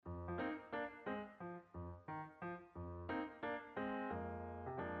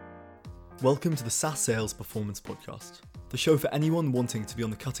Welcome to the SaaS Sales Performance Podcast, the show for anyone wanting to be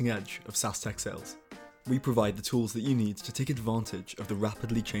on the cutting edge of SaaS tech sales. We provide the tools that you need to take advantage of the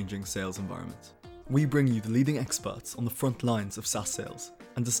rapidly changing sales environment. We bring you the leading experts on the front lines of SaaS sales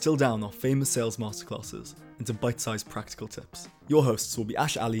and distill down our famous sales masterclasses into bite-sized practical tips. Your hosts will be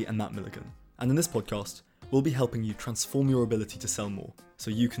Ash Ali and Matt Milligan, and in this podcast, we'll be helping you transform your ability to sell more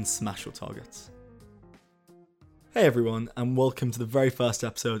so you can smash your targets. Hey everyone, and welcome to the very first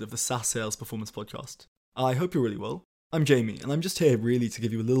episode of the SaaS Sales Performance Podcast. I hope you're really well. I'm Jamie, and I'm just here really to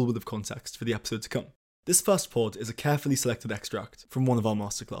give you a little bit of context for the episode to come. This first pod is a carefully selected extract from one of our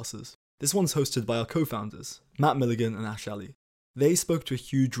masterclasses. This one's hosted by our co-founders, Matt Milligan and Ash Ali. They spoke to a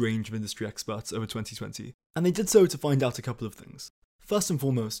huge range of industry experts over 2020, and they did so to find out a couple of things. First and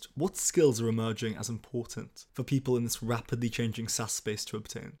foremost, what skills are emerging as important for people in this rapidly changing SaaS space to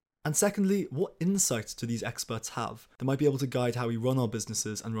obtain? And secondly, what insights do these experts have that might be able to guide how we run our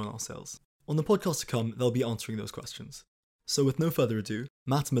businesses and run our sales? On the podcast to come, they'll be answering those questions. So with no further ado,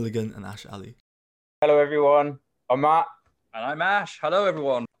 Matt Milligan and Ash Ali. Hello everyone, I'm Matt. And I'm Ash. Hello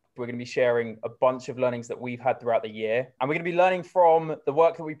everyone. We're going to be sharing a bunch of learnings that we've had throughout the year. And we're going to be learning from the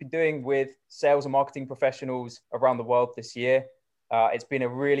work that we've been doing with sales and marketing professionals around the world this year. It's been a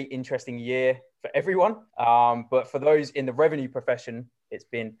really interesting year for everyone. But for those in the revenue profession, it's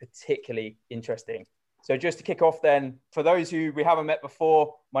been particularly interesting. So just to kick off then, for those who we haven't met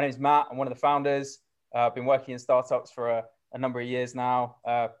before, my name is Matt. I'm one of the founders. I've been working in startups for a number of years now.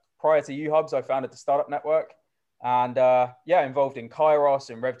 Prior to Uhubs, I founded the Startup Network and involved in Kairos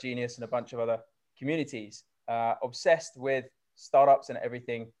and RevGenius and a bunch of other communities. Obsessed with startups and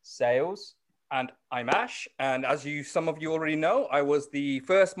everything sales. And I'm Ash. And as some of you already know, I was the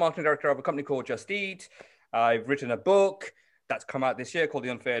first marketing director of a company called Just Eat. I've written a book that's come out this year called The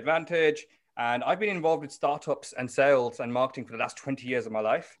Unfair Advantage. And I've been involved with startups and sales and marketing for the last 20 years of my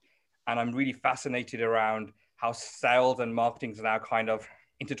life. And I'm really fascinated around how sales and marketing are now kind of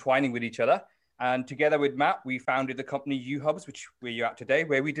intertwining with each other. And together with Matt, we founded the company Uhubs, which we're at today,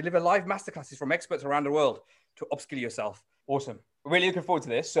 where we deliver live masterclasses from experts around the world to upskill yourself. Awesome. Really looking forward to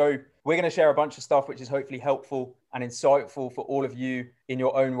this. So we're going to share a bunch of stuff which is hopefully helpful and insightful for all of you in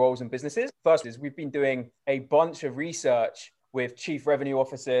your own roles and businesses. First is we've been doing a bunch of research with chief revenue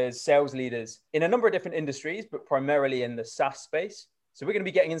officers, sales leaders in a number of different industries, but primarily in the SaaS space. So we're going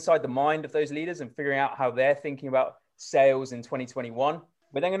to be getting inside the mind of those leaders and figuring out how they're thinking about sales in 2021.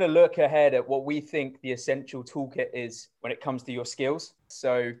 We're then going to look ahead at what we think the essential toolkit is when it comes to your skills.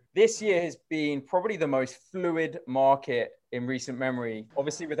 So this year has been probably the most fluid market in recent memory.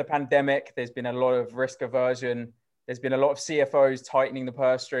 Obviously, with the pandemic, there's been a lot of risk aversion. There's been a lot of CFOs tightening the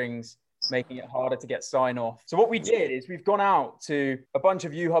purse strings, making it harder to get sign off. So what we did is we've gone out to a bunch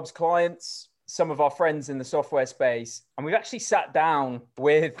of Uhubs clients, some of our friends in the software space, and we've actually sat down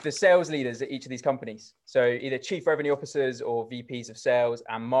with the sales leaders at each of these companies. So either chief revenue officers or VPs of sales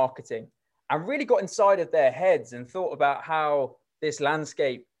and marketing, and really got inside of their heads and thought about how this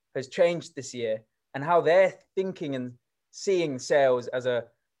landscape has changed this year and how they're thinking and seeing sales as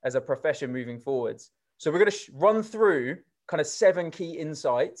a profession moving forwards. So we're going to run through kind of 7 key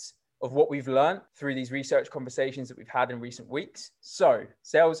insights of what we've learned through these research conversations that we've had in recent weeks. So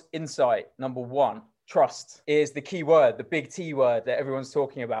sales insight number 1, trust is the key word, the big T word that everyone's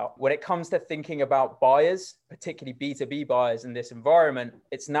talking about. When it comes to thinking about buyers, particularly B2B buyers in this environment,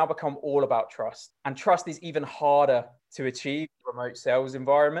 it's now become all about trust. And trust is even harder to achieve in a remote sales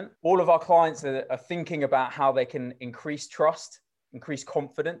environment. All of our clients are thinking about how they can increase trust, increase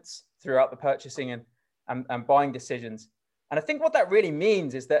confidence throughout the purchasing and buying decisions. And I think what that really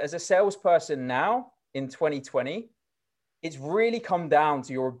means is that as a salesperson now in 2020, it's really come down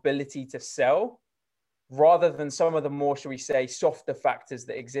to your ability to sell rather than some of the more, shall we say, softer factors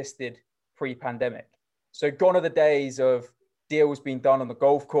that existed pre-pandemic. So gone are the days of deals being done on the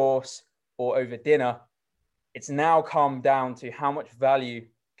golf course or over dinner. It's now come down to how much value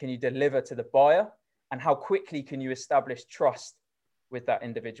can you deliver to the buyer and how quickly can you establish trust with that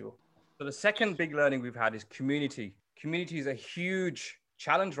individual. So the second big learning we've had is community. Community is a huge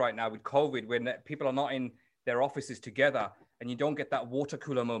challenge right now with COVID when people are not in their offices together and you don't get that water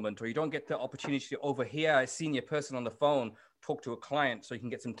cooler moment or you don't get the opportunity to overhear a senior person on the phone talk to a client so you can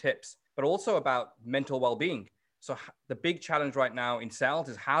get some tips, but also about mental well-being. So the big challenge right now in sales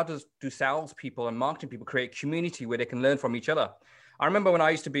is how do salespeople and marketing people create community where they can learn from each other? I remember when I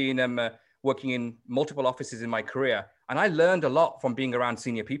used to be working in multiple offices in my career, and I learned a lot from being around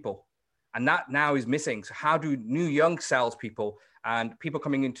senior people. And that now is missing. So how do new young salespeople and people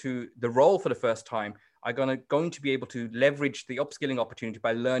coming into the role for the first time are going to be able to leverage the upskilling opportunity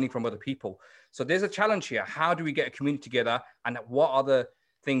by learning from other people? So there's a challenge here. How do we get a community together? And what are the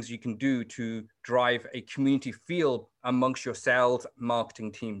things you can do to drive a community feel amongst your sales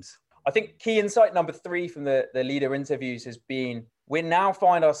marketing teams? I think key insight number 3 from the leader interviews has been, we now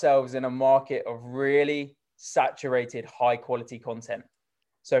find ourselves in a market of really saturated high quality content.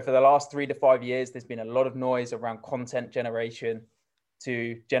 So for the last 3 to 5 years, there's been a lot of noise around content generation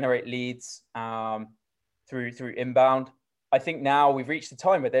to generate leads through inbound. I think now we've reached a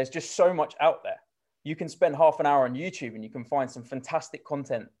time where there's just so much out there. You can spend half an hour on YouTube and you can find some fantastic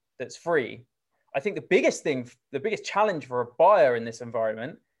content that's free. I think the biggest challenge for a buyer in this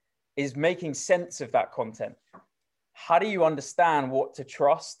environment is making sense of that content. How do you understand what to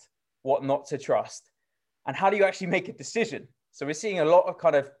trust, what not to trust? And how do you actually make a decision? So we're seeing a lot of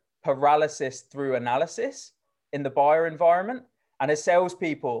kind of paralysis through analysis in the buyer environment. And as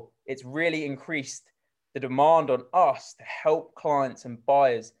salespeople, it's really increased the demand on us to help clients and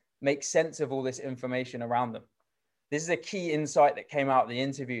buyers make sense of all this information around them. This is a key insight that came out of the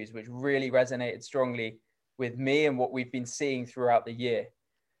interviews, which really resonated strongly with me and what we've been seeing throughout the year.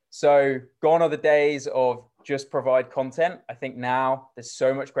 So gone are the days of just provide content. I think now there's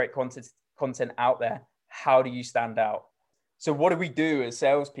so much great content out there. How do you stand out? So what do we do as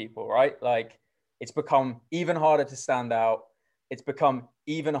salespeople, right? Like, it's become even harder to stand out. It's become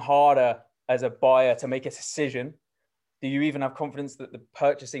even harder as a buyer to make a decision. Do you even have confidence that the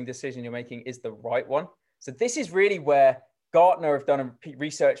purchasing decision you're making is the right one? So this is really where Gartner have done a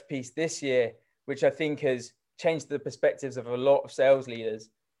research piece this year, which I think has changed the perspectives of a lot of sales leaders.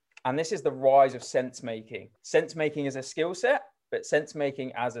 And this is the rise of sense making. Sense making is a skill set, but sense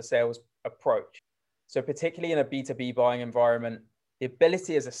making as a sales approach. So particularly in a B2B buying environment, the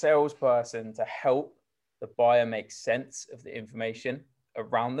ability as a salesperson to help the buyer make sense of the information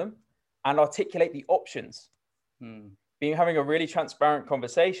around them and articulate the options. Having a really transparent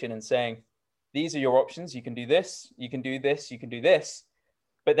conversation and saying, these are your options. You can do this, you can do this, you can do this.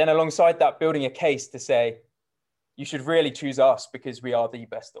 But then alongside that, building a case to say, you should really choose us because we are the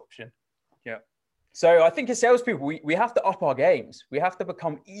best option. Yeah. So I think as salespeople, we have to up our games. We have to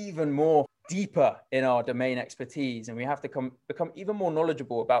become even more deeper in our domain expertise, and we have to become even more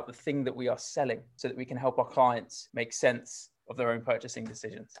knowledgeable about the thing that we are selling so that we can help our clients make sense of their own purchasing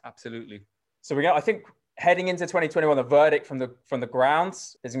decisions. Absolutely. So I think heading into 2021, the verdict from the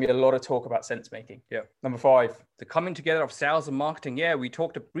grounds, there's gonna be a lot of talk about sense making. Yeah. Number 5. The coming together of sales and marketing. Yeah, we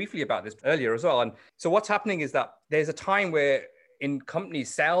talked briefly about this earlier as well. And so what's happening is that there's a time where in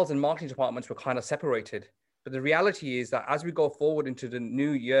companies, sales and marketing departments were kind of separated. But the reality is that as we go forward into the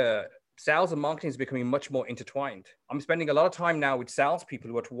new year, sales and marketing is becoming much more intertwined. I'm spending a lot of time now with salespeople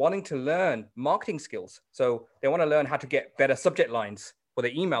who are wanting to learn marketing skills. So they want to learn how to get better subject lines for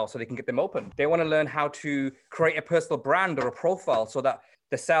their email so they can get them open. They want to learn how to create a personal brand or a profile so that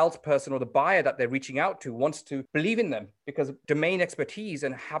the salesperson or the buyer that they're reaching out to wants to believe in them, because domain expertise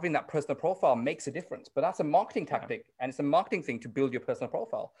and having that personal profile makes a difference. But that's a marketing tactic, and it's a marketing thing to build your personal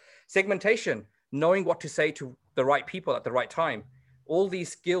profile. Segmentation, knowing what to say to the right people at the right time. All these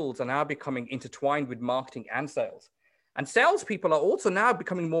skills are now becoming intertwined with marketing and sales. And salespeople are also now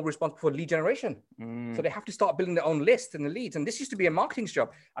becoming more responsible for lead generation. So they have to start building their own list and the leads. And this used to be a marketing's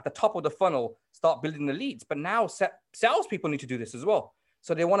job at the top of the funnel, start building the leads. But now salespeople need to do this as well.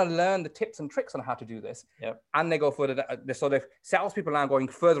 So they want to learn the tips and tricks on how to do this. Yep. And they go further. So the salespeople are now going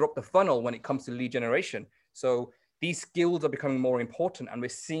further up the funnel when it comes to lead generation. So these skills are becoming more important, and we're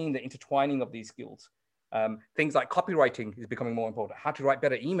seeing the intertwining of these skills. Things like copywriting is becoming more important. How to write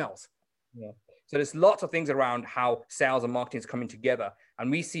better emails. Yeah. So there's lots of things around how sales and marketing is coming together. And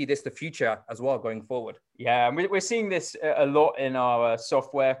we see this the future as well going forward. Yeah, and we're seeing this a lot in our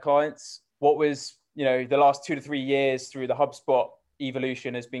software clients. What was, the last 2 to 3 years through the HubSpot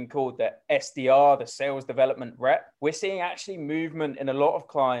evolution has been called the SDR, the sales development rep. We're seeing actually movement in a lot of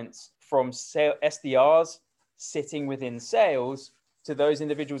clients from SDRs sitting within sales to those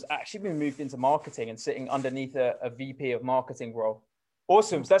individuals actually being moved into marketing and sitting underneath a VP of marketing role.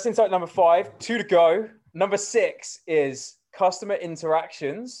 Awesome. So that's insight number 5, 2 to go. Number 6 is customer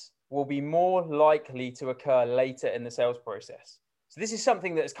interactions will be more likely to occur later in the sales process. So this is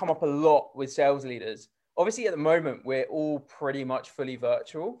something that has come up a lot with sales leaders. Obviously, at the moment, we're all pretty much fully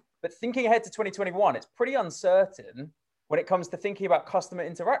virtual, but thinking ahead to 2021, it's pretty uncertain when it comes to thinking about customer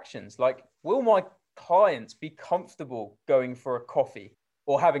interactions. Like, will my clients be comfortable going for a coffee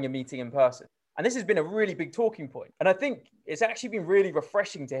or having a meeting in person? And this has been a really big talking point. And I think it's actually been really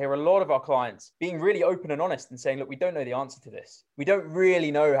refreshing to hear a lot of our clients being really open and honest and saying, look, we don't know the answer to this. We don't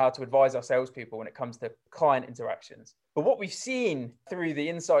really know how to advise our salespeople when it comes to client interactions. But what we've seen through the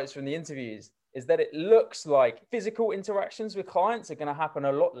insights from the interviews is that it looks like physical interactions with clients are going to happen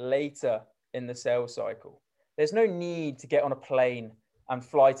a lot later in the sales cycle. There's no need to get on a plane and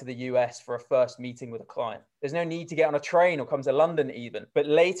fly to the US for a first meeting with a client. There's no need to get on a train or come to London even. But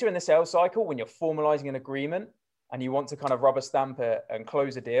later in the sales cycle, when you're formalizing an agreement and you want to kind of rubber stamp it and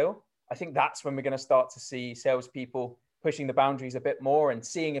close a deal, I think that's when we're going to start to see salespeople pushing the boundaries a bit more and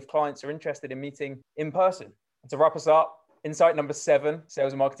seeing if clients are interested in meeting in person. And to wrap us up, insight number 7,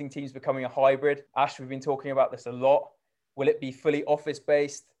 sales and marketing teams becoming a hybrid. Ash, we've been talking about this a lot. Will it be fully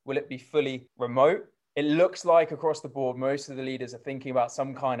office-based? Will it be fully remote? It looks like across the board, most of the leaders are thinking about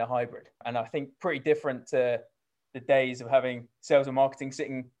some kind of hybrid. And I think pretty different to the days of having sales and marketing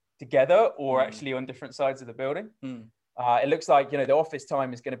sitting together or actually on different sides of the building. It looks like, the office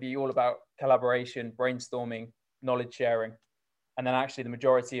time is going to be all about collaboration, brainstorming, knowledge sharing. And then actually the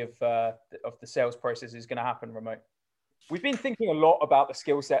majority of the sales process is going to happen remote. We've been thinking a lot about the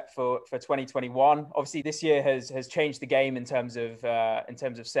skill set for 2021. Obviously, this year has changed the game in terms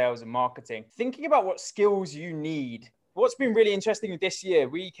of sales and marketing. Thinking about what skills you need. What's been really interesting this year,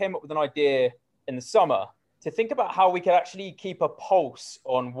 we came up with an idea in the summer to think about how we could actually keep a pulse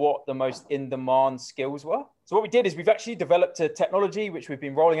on what the most in-demand skills were. So what we did is we've actually developed a technology which we've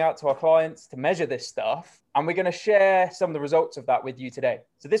been rolling out to our clients to measure this stuff. And we're going to share some of the results of that with you today.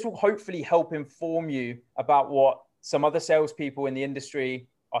 So this will hopefully help inform you about what some other salespeople in the industry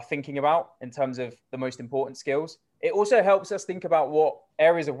are thinking about in terms of the most important skills. It also helps us think about what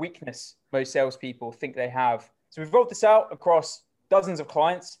areas of weakness most salespeople think they have. So we've rolled this out across dozens of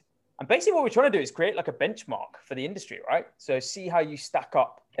clients. And basically what we're trying to do is create like a benchmark for the industry, right? So see how you stack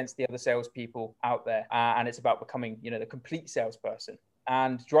up against the other salespeople out there. And it's about becoming, the complete salesperson.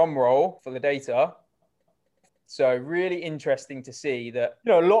 And drum roll for the data. So really interesting to see that,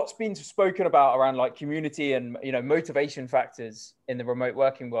 a lot's been spoken about around like community and, motivation factors in the remote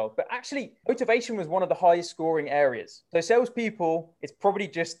working world. But actually, motivation was one of the highest scoring areas. So salespeople, it's probably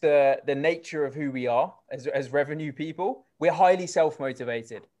just the nature of who we are as revenue people. We're highly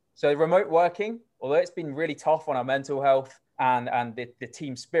self-motivated. So remote working, although it's been really tough on our mental health and the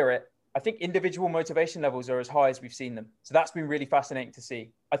team spirit, I think individual motivation levels are as high as we've seen them. So that's been really fascinating to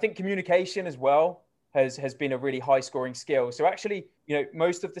see. I think communication as well has been a really high scoring skill. So actually,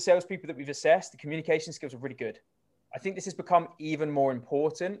 most of the salespeople that we've assessed, the communication skills are really good. I think this has become even more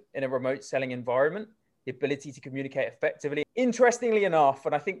important in a remote selling environment, the ability to communicate effectively. Interestingly enough,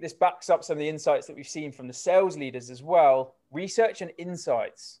 and I think this backs up some of the insights that we've seen from the sales leaders as well, research and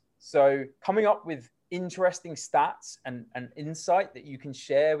insights. So coming up with interesting stats and insight that you can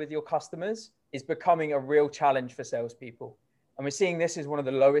share with your customers is becoming a real challenge for salespeople. And we're seeing this as one of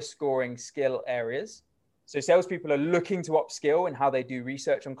the lowest scoring skill areas. So salespeople are looking to upskill in how they do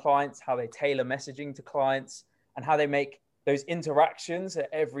research on clients, how they tailor messaging to clients, and how they make those interactions at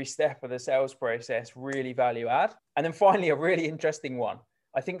every step of the sales process really value add. And then finally, a really interesting one.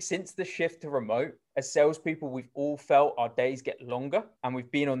 I think since the shift to remote, as salespeople, we've all felt our days get longer and we've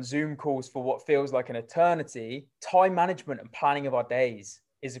been on Zoom calls for what feels like an eternity. Time management and planning of our days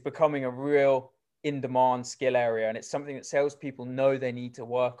is becoming a real in-demand skill area. And it's something that salespeople know they need to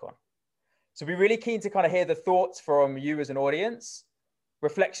work on. So we're really keen to kind of hear the thoughts from you as an audience.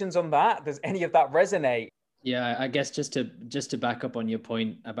 Reflections on that. Does any of that resonate? Yeah, I guess just to back up on your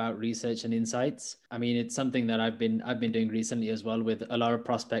point about research and insights. I mean, it's something that I've been doing recently as well with a lot of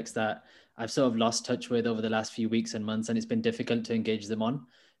prospects that I've sort of lost touch with over the last few weeks and months, and it's been difficult to engage them on.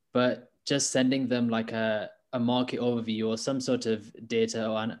 But just sending them like a market overview or some sort of data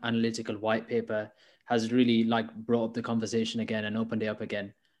or an analytical white paper has really like brought up the conversation again and opened it up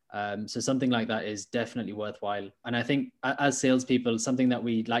again. So something like that is definitely worthwhile. And I think as salespeople, something that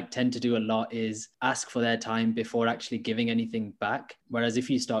we tend to do a lot is ask for their time before actually giving anything back. Whereas if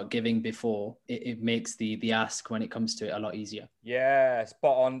you start giving before, it makes the ask when it comes to it a lot easier. Yeah,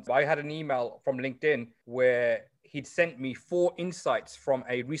 spot on. I had an email from LinkedIn where he'd sent me 4 insights from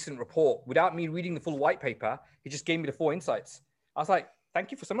a recent report without me reading the full white paper. He just gave me the 4 insights. I was like,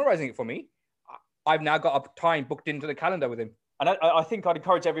 thank you for summarizing it for me. I've now got a time booked into the calendar with him. And I think I'd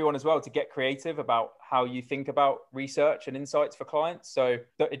encourage everyone as well to get creative about how you think about research and insights for clients. So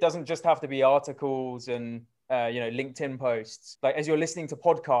it doesn't just have to be articles and LinkedIn posts. Like as you're listening to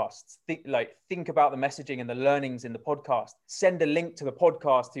podcasts, think about the messaging and the learnings in the podcast. Send a link to the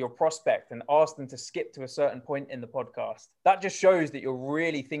podcast to your prospect and ask them to skip to a certain point in the podcast. That just shows that you're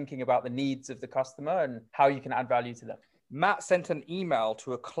really thinking about the needs of the customer and how you can add value to them. Matt sent an email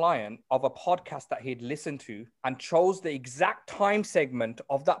to a client of a podcast that he'd listened to and chose the exact time segment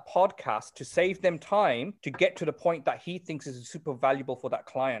of that podcast to save them time to get to the point that he thinks is super valuable for that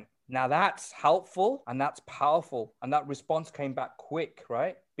client. Now that's helpful and that's powerful. And that response came back quick,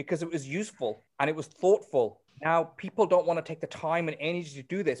 right? Because it was useful and it was thoughtful. Now, people don't want to take the time and energy to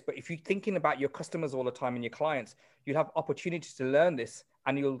do this, but if you're thinking about your customers all the time and your clients, you'll have opportunities to learn this,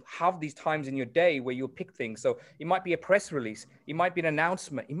 and you'll have these times in your day where you'll pick things. So it might be a press release, it might be an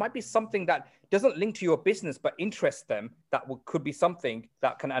announcement, it might be something that doesn't link to your business but interests them, that could be something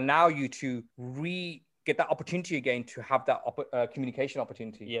that can allow you to get that opportunity again to have that communication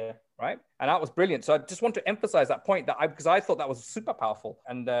opportunity. Yeah. Right. And that was brilliant. So I just want to emphasize that point, because I thought that was super powerful,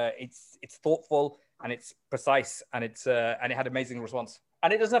 and it's thoughtful, and it's precise, and it had amazing response.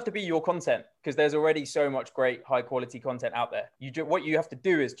 And it doesn't have to be your content, because there's already so much great high quality content out there. What you have to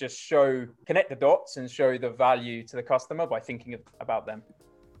do is just connect the dots and show the value to the customer by thinking about them.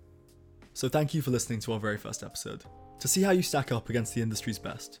 So thank you for listening to our very first episode. To see how you stack up against the industry's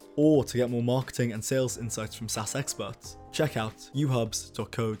best, or to get more marketing and sales insights from SaaS experts, check out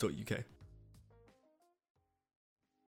uhubs.co.uk.